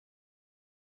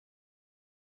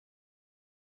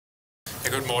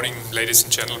Good morning, ladies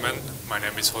and gentlemen. My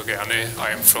name is Holger Erne.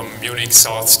 I am from Munich,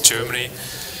 South Germany.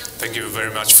 Thank you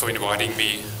very much for inviting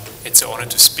me. It's an honor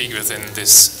to speak within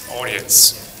this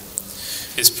audience.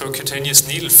 Is percutaneous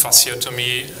needle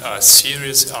fasciotomy a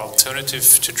serious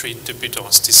alternative to treat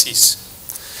Dupuytren's disease?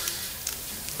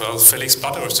 Well, Felix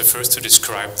Butter was the first to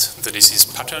describe the disease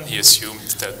pattern. He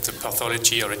assumed that the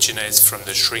pathology originates from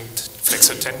the shrinked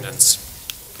flexor tendons.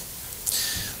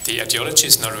 The etiology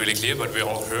is not really clear, but we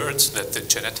all heard that the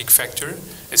genetic factor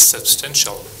is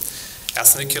substantial.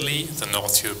 Ethnically, the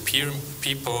North European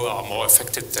people are more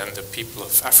affected than the people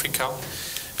of Africa.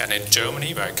 And in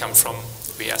Germany, where I come from,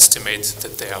 we estimate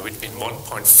that there are between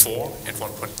 1.4 and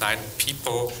 1.9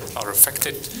 people are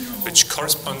affected, which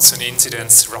corresponds in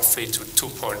incidence roughly to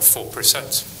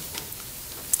 2.4%.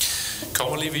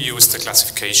 Commonly, we use the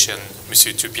classification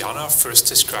Monsieur Dupuytren first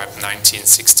described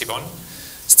 1961.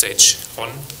 Stage 1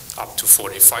 up to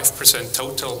 45%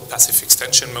 total passive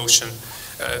extension motion,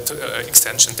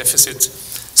 extension deficit.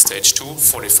 Stage 2,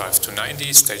 45 to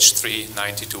 90. Stage 3,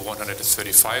 90 to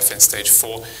 135. And stage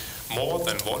 4, more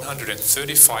than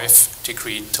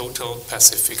 135-degree total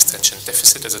passive extension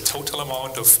deficit as a total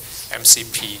amount of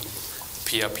MCP,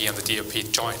 PRP, and the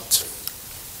DRP joint.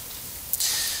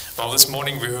 Well, this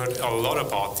morning we heard a lot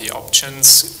about the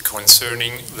options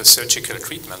concerning the surgical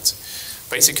treatment.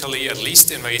 Basically, at least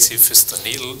invasive is the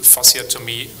needle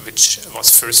fasciotomy, which was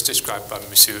first described by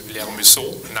Monsieur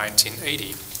Lermuseau in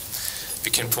 1980.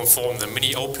 We can perform the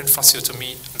mini-open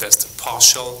fasciotomy. There's the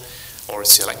partial or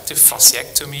selective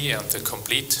fasciectomy and the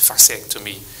complete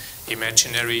fasciectomy,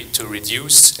 imaginary to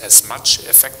reduce as much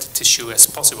affected tissue as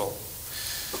possible.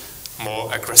 More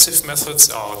aggressive methods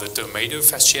are the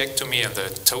dermatofasciectomy and the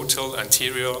total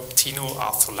anterior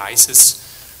tenoarthrolysis,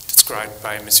 described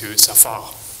by Monsieur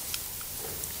Safar.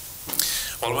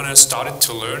 Well, when I started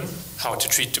to learn how to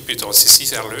treat Dupuytren's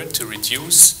disease, I learned to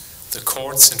reduce the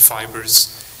cords and fibers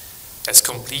as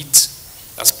complete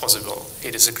as possible.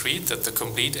 It is agreed that the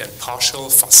complete and partial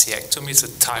fasciectomy is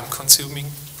a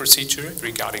time-consuming procedure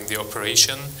regarding the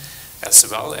operation as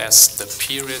well as the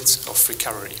period of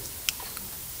recovery.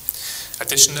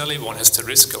 Additionally, one has the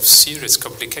risk of serious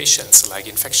complications like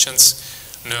infections,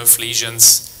 nerve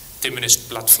lesions, diminished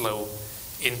blood flow,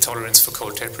 intolerance for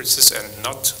cold temperatures, and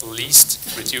not least,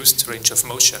 reduced range of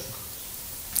motion.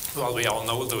 Well, we all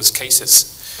know those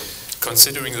cases.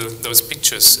 Considering those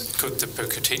pictures, could the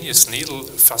percutaneous needle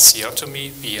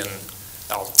fasciotomy be an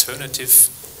alternative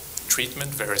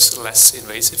treatment, whereas less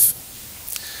invasive?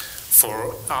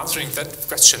 For answering that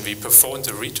question, we performed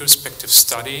a retrospective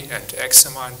study and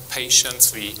examined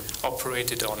patients we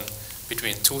operated on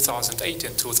between 2008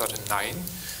 and 2009.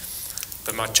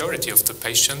 The majority of the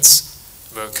patients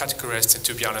were categorized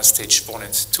into Dupuytren stage 1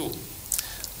 and 2.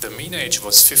 The mean age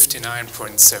was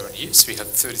 59.7 years. We had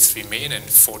 33 men and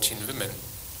 14 women.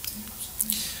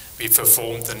 We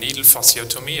performed the needle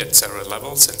fasciotomy at several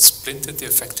levels and splinted the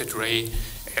affected ray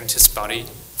and his body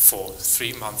for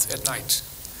 3 months at night.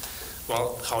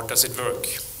 Well, how does it work?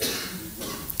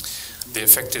 The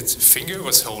affected finger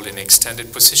was held in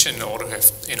extended position in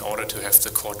order to have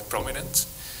the cord prominent.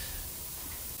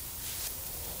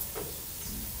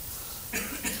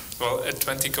 Well, a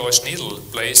 20-gauge needle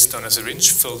placed on a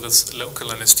syringe filled with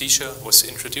local anesthesia was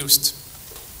introduced.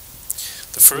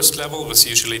 The first level was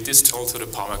usually distal to the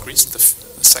palmar crease, the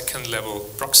second level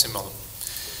proximal.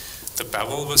 The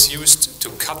bevel was used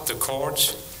to cut the cord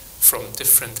from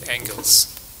different angles.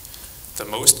 The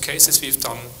most cases we've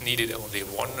done needed only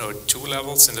 1 or 2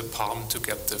 levels in the palm to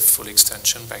get the full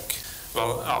extension back.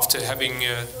 Well, after having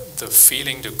the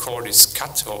feeling the cord is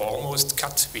cut or almost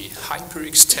cut, we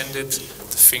hyperextended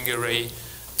the finger ray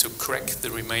to crack the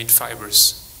remained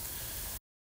fibers.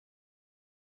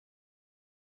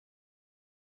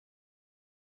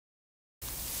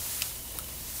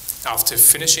 After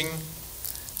finishing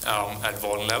at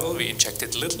 1 level, we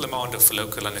injected little amount of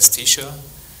local anesthesia,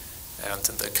 and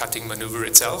the cutting maneuver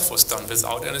itself was done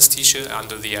without anesthesia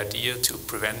under the idea to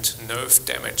prevent nerve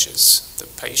damages. The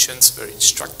patients were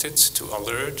instructed to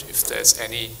alert if there's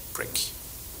any prick.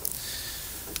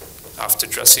 After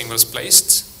dressing was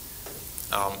placed,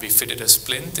 we fitted a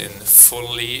splint in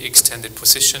fully extended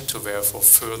position to wear for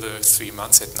further 3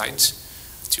 months at night.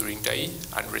 During day,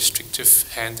 unrestricted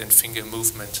hand and finger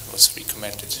movement was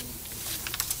recommended.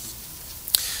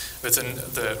 Within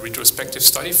the retrospective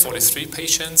study, 43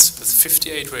 patients with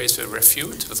 58 rays were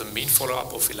reviewed with a mean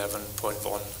follow-up of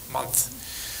 11.1 months.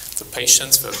 The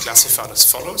patients were classified as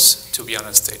follows: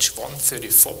 Dupuytren stage 1,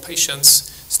 34 patients,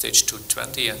 stage 2,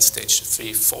 20, and stage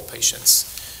 3, 4 patients.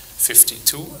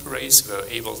 52 rays were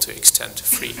able to extend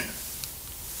free.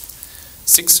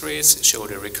 6 rays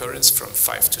showed a recurrence from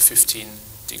 5 to 15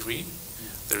 degree.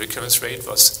 The recurrence rate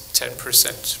was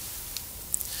 10%.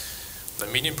 The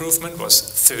mean improvement was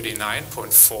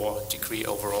 39.4 degree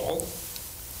overall.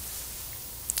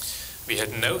 We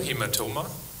had no hematoma,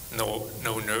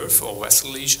 no nerve or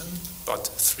vessel lesion, but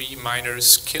 3 minor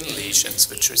skin lesions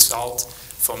which result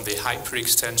from the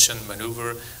hyperextension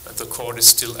maneuver when the cord is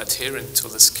still adherent to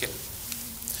the skin.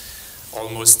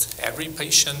 Almost every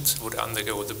patient would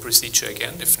undergo the procedure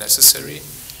again if necessary,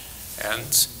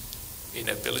 and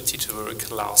inability to work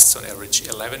lasts on average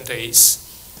 11 days,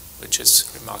 which is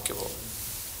remarkable.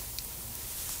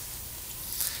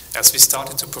 As we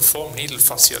started to perform needle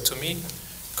fasciotomy,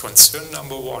 concern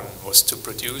number 1 was to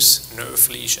produce nerve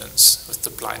lesions with the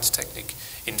blind technique.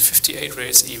 In 58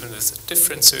 rays, even with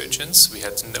different surgeons, we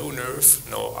had no nerve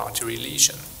nor artery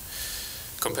lesion.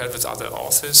 Compared with other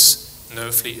authors,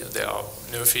 there are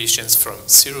nerve lesions from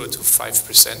 0 to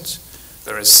 5%,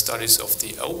 whereas studies of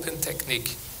the open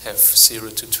technique have 0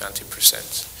 to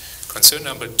 20%. Concern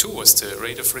number 2 was the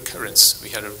rate of recurrence. We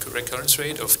had a recurrence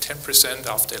rate of 10%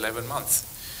 after 11 months.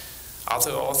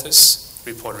 Other authors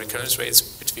report recurrence rates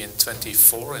between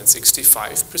 24 and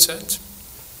 65%,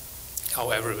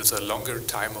 however with a longer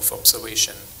time of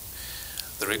observation.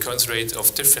 The recurrence rate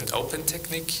of different open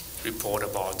technique report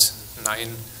about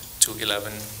 9 to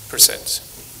 11%.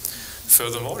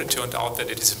 Furthermore, it turned out that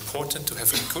it is important to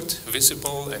have a good,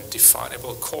 visible and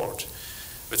definable cord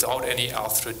without any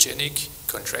arthrogenic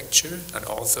contracture, and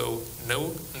although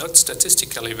not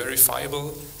statistically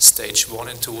verifiable, stage 1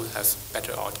 and 2 have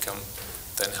better outcome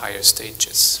than higher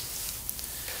stages.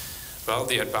 Well,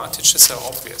 the advantages are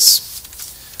obvious.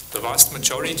 The vast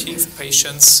majority of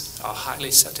patients are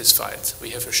highly satisfied.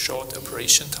 We have a short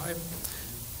operation time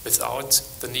without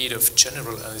the need of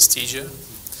general anesthesia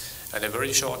and a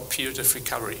very short period of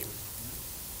recovery.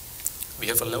 We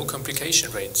have a low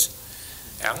complication rate,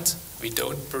 and we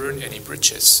don't burn any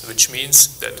bridges, which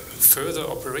means that further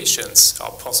operations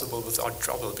are possible without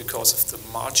trouble because of the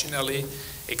marginally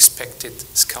expected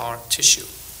scar tissue.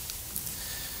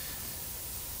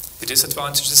 The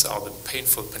disadvantages are the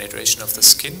painful penetration of the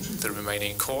skin, the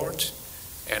remaining cord,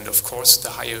 and of course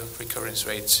the higher recurrence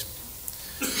rate.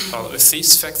 Well, with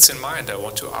these facts in mind, I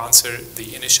want to answer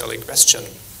the initial question.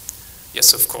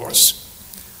 Yes, of course,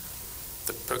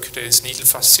 the percutaneous needle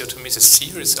fasciotomy is a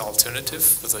serious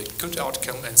alternative with a good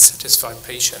outcome and satisfied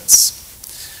patients.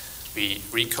 We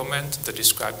recommend the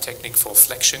described technique for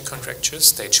flexion contractures,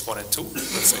 stage 1 and 2,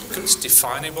 with a good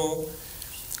definable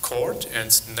cord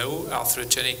and no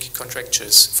arthrogenic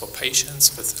contractures for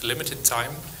patients with limited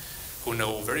time who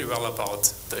know very well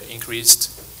about the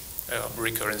increased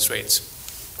recurrence rates.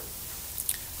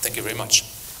 Thank you very much.